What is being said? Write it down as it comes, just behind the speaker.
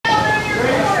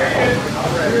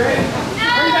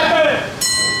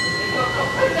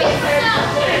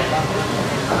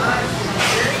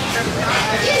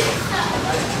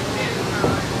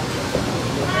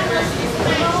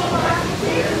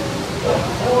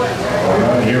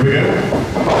Here we go.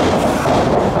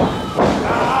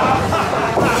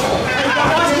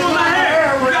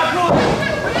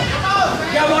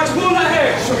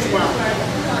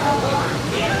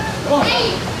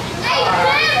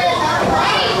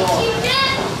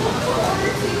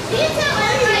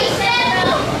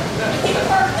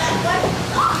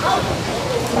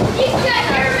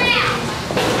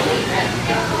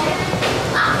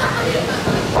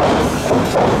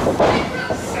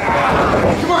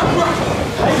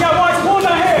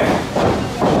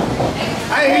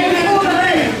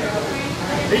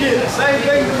 Same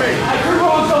thing to me. Hey, you're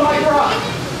wrong, so like rock.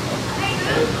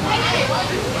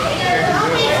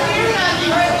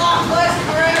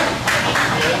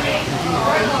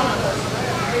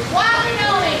 Why we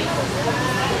know it?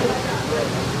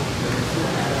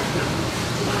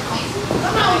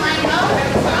 Come on, Rainbow.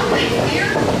 I'm right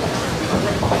here.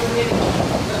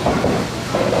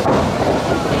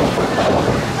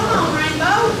 Come on,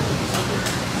 Rainbow.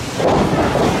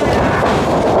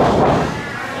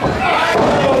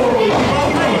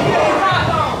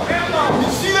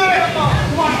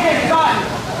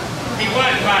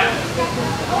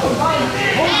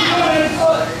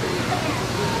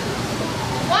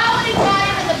 Why would he bite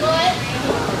him in the butt?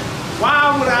 Why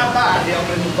would I bite him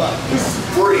in the butt? This is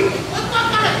free. What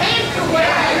kind of pants you're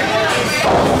wearing?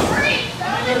 Freak!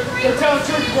 You're telling the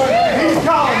truth, bro. He's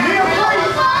calling me a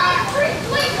freak.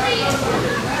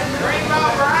 Rainbow,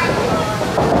 right?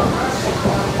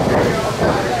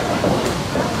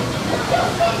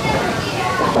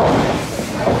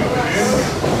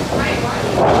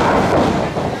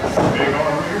 Big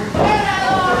arm here.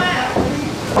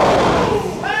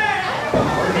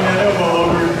 Working that elbow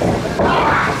over.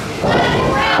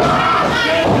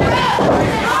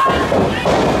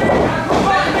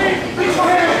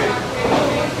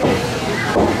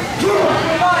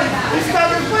 He stuck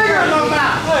his finger in my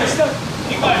mouth.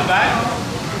 He went back.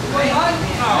 What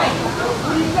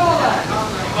do you call that?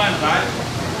 He went back.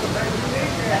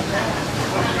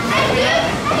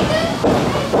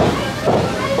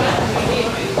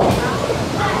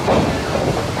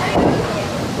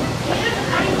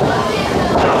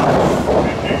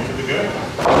 Big kick to the gut.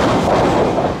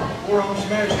 Forearm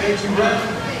smash, edge and grab.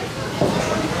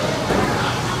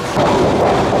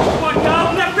 Come on, Kyle,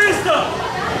 that fist up.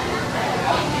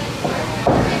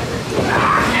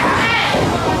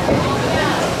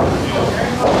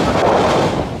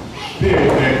 Big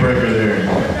neck breaker there.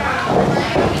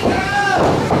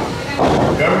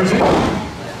 Covers it.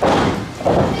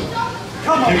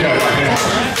 Come on. Kick out right now.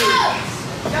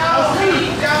 Go,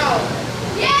 Steve, go.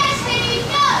 Yes, Steve,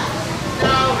 go.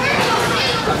 No.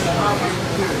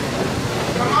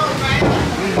 Come on, man.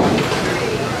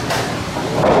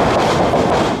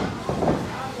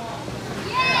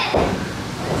 Yes.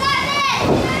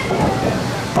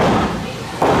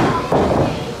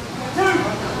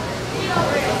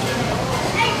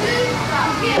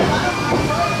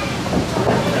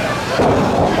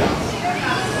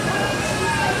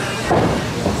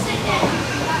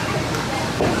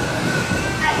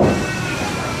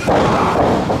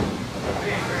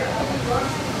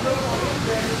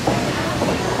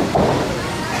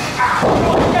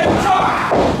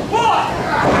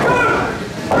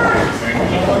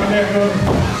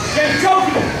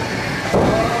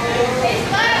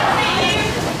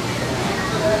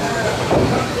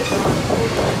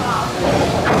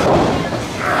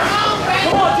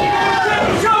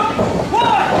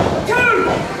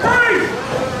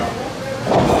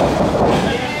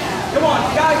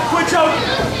 Got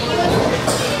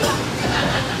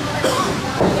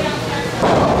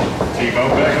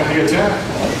T-Bone back on the attack.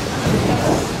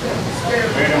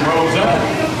 Phantom rolls up.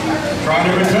 Trying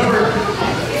to recover.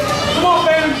 Come on,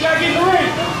 Phantom, you gotta get in the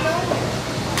ring.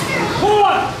 1,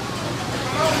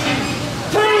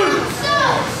 2,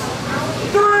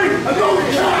 3.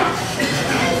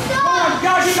 Come on, you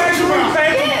gotta get back in the ring,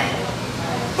 Phantom.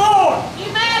 4, You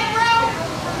mad, bro?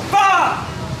 5,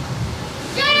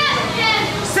 Shut up, Jeff.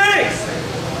 6.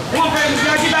 Come on, Phantom, you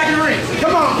gotta get back in the ring.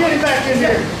 Come on, get him back in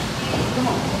here.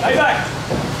 Lay back.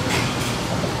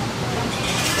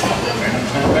 Phantom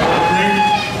snap back in the ring.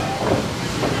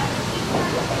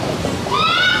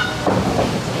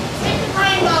 Take the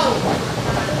Rainbow.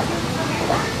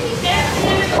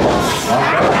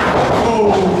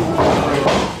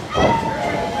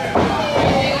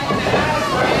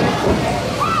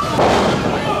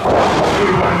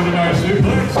 With a nice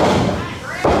suplex.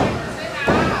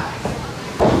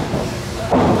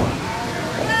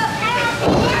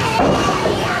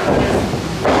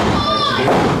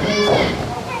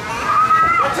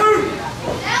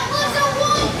 That was a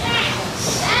one.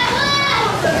 That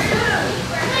was.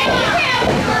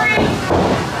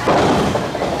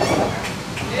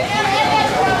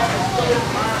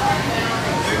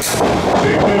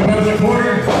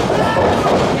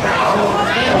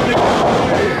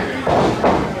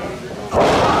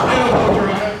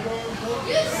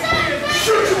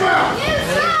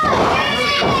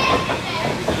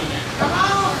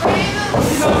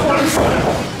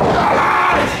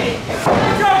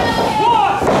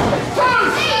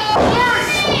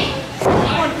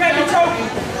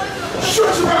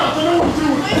 Nothing on to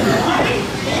it.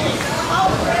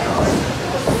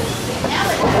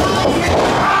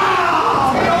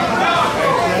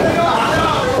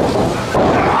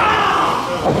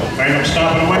 Phantom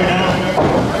stopping away now.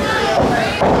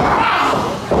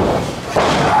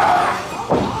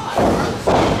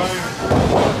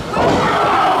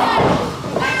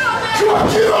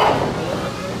 Get up!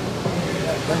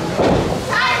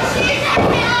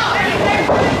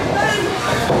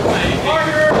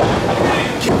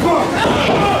 Keep up!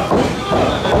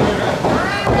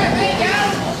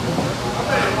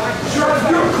 Sharp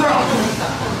your crowd!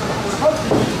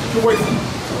 Get away from me.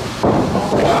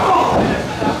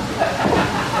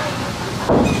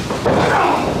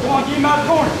 Come on, get him out of the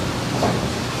corner.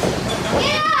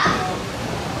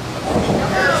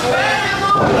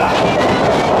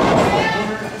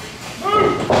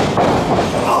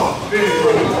 Big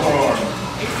running forward.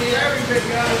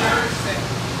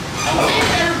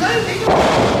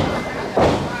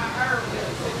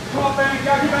 Come on, Phantom, you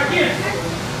gotta get back in.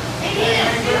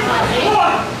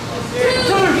 One,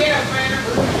 two.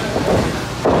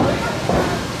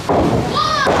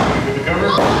 Good to cover.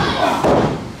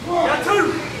 Got two.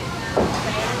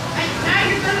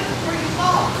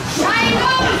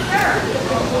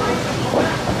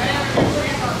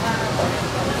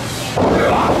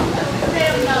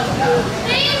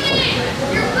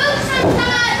 Your boots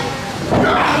untied!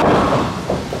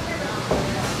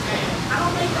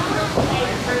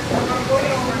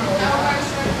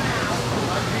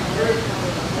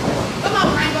 Come on,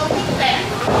 Rainbow, keep that.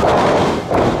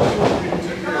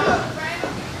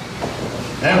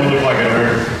 That would look like it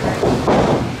hurt.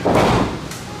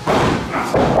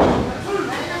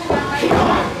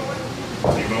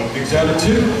 T-Bone picks out a 2.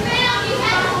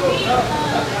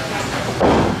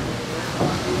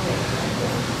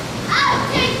 I'll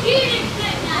take you to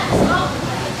get that.